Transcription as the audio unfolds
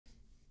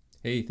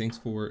Hey, thanks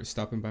for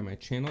stopping by my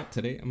channel.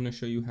 Today I'm going to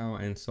show you how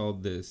I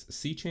installed this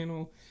C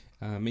channel,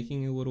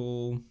 making a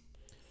little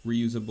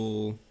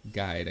reusable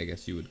guide, I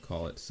guess you would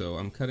call it. So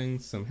I'm cutting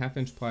some 1/2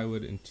 inch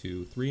plywood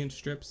into 3-inch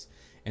strips,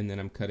 and then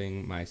I'm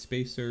cutting my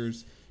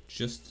spacers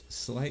just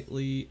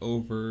slightly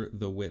over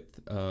the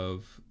width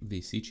of the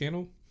C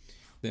channel.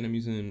 Then I'm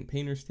using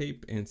painter's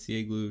tape and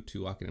CA glue to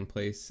lock it in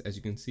place, as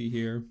you can see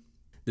here.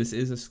 This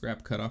is a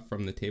scrap cutoff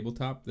from the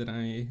tabletop that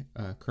I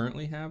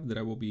currently have that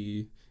I will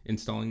be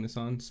installing this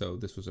on, so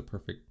this was a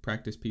perfect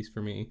practice piece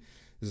for me.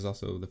 This is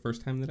also the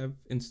first time that I've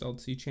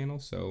installed C channel,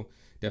 so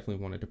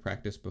definitely wanted to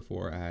practice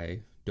before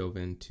I dove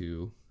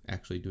into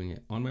actually doing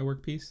it on my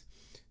workpiece.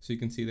 So you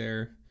can see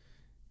there,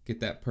 get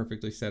that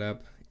perfectly set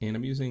up, and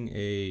I'm using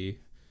a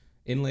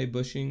inlay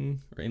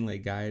bushing or inlay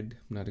guide.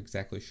 I'm not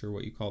exactly sure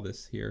what you call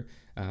this here,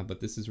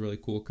 but this is really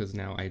cool because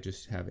now I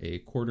just have a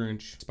 1/4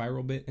 inch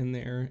spiral bit in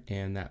there,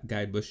 and that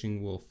guide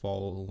bushing will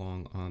follow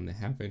along on the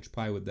 1/2 inch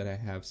plywood that I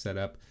have set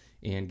up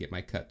and get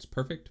my cuts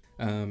perfect.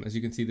 As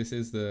you can see, this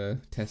is the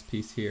test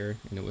piece here,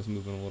 and it was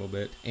moving a little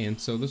bit. And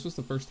so this was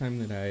the first time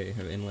that I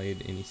have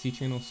inlaid any C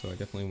channel, so I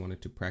definitely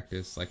wanted to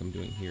practice like I'm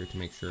doing here to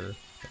make sure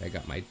that I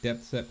got my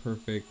depth set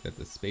perfect, that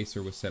the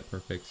spacer was set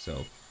perfect.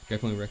 So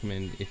definitely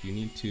recommend, if you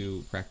need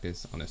to,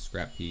 practice on a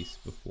scrap piece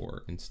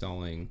before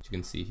installing. As you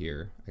can see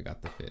here, I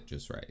got the fit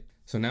just right.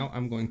 So now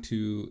I'm going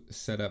to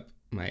set up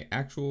my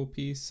actual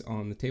piece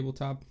on the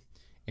tabletop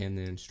and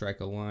then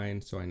strike a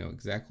line so I know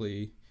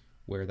exactly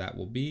where that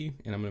will be,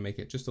 and I'm going to make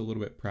it just a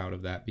little bit proud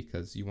of that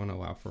because you want to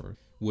allow for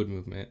wood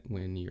movement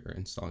when you're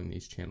installing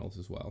these channels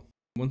as well.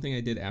 One thing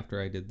I did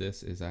after I did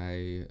this is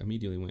I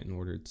immediately went and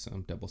ordered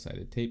some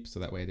double-sided tape, so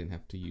that way I didn't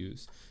have to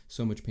use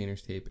so much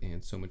painter's tape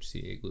and so much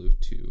CA glue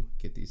to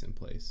get these in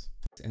place.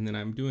 And then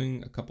I'm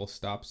doing a couple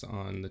stops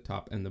on the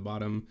top and the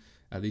bottom.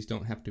 These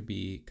don't have to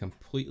be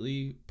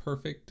completely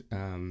perfect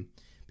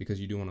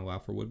because you do want to allow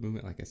for wood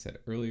movement, like I said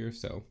earlier.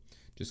 So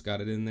just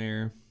got it in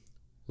there.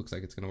 Looks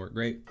like it's going to work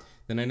great.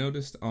 Then I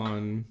noticed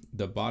on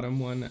the bottom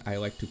one, I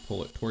like to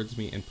pull it towards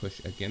me and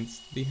push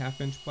against the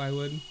 1/2 inch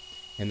plywood.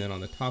 And then on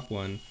the top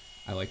one,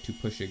 I like to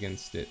push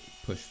against it,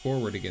 push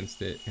forward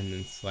against it, and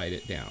then slide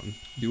it down.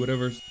 Do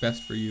whatever's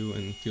best for you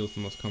and feels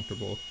the most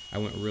comfortable. I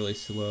went really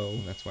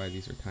slow. That's why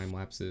these are time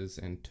lapses,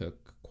 and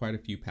took quite a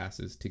few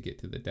passes to get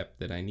to the depth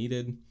that I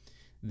needed.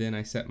 Then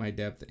I set my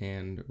depth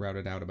and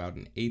routed out about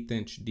an 1/8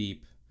 inch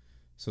deep,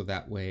 so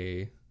that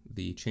way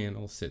the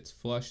channel sits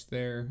flush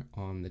there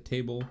on the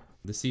table.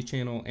 The C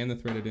channel and the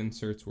threaded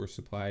inserts were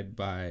supplied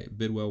by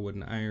Bidwell Wood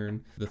and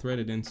Iron. The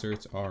threaded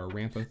inserts are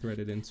Rampa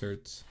threaded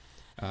inserts.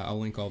 I'll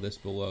link all this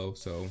below,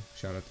 so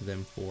shout out to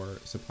them for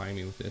supplying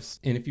me with this.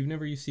 And if you've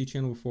never used C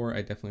channel before,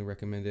 I definitely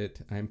recommend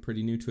it. I'm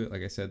pretty new to it.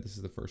 Like I said, this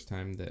is the first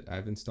time that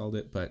I've installed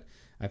it, but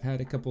I've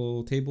had a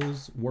couple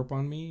tables warp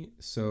on me,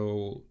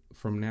 so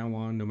from now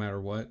on, no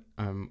matter what,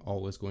 I'm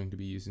always going to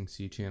be using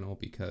C channel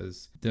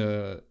because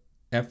the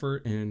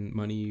effort and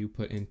money you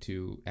put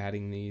into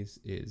adding these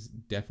is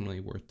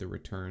definitely worth the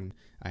return.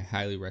 I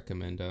highly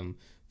recommend them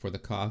for the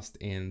cost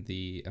and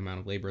the amount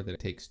of labor that it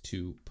takes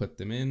to put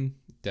them in.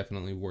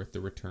 Definitely worth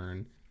the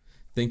return.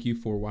 Thank you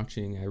for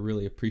watching. I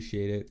really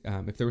appreciate it.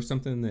 If there was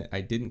something that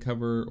I didn't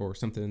cover or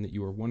something that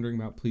you were wondering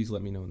about, please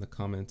let me know in the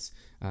comments.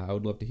 I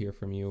would love to hear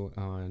from you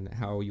on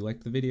how you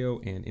liked the video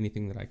and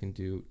anything that I can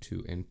do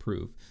to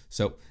improve.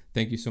 So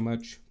thank you so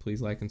much.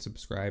 Please like and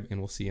subscribe, and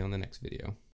we'll see you on the next video.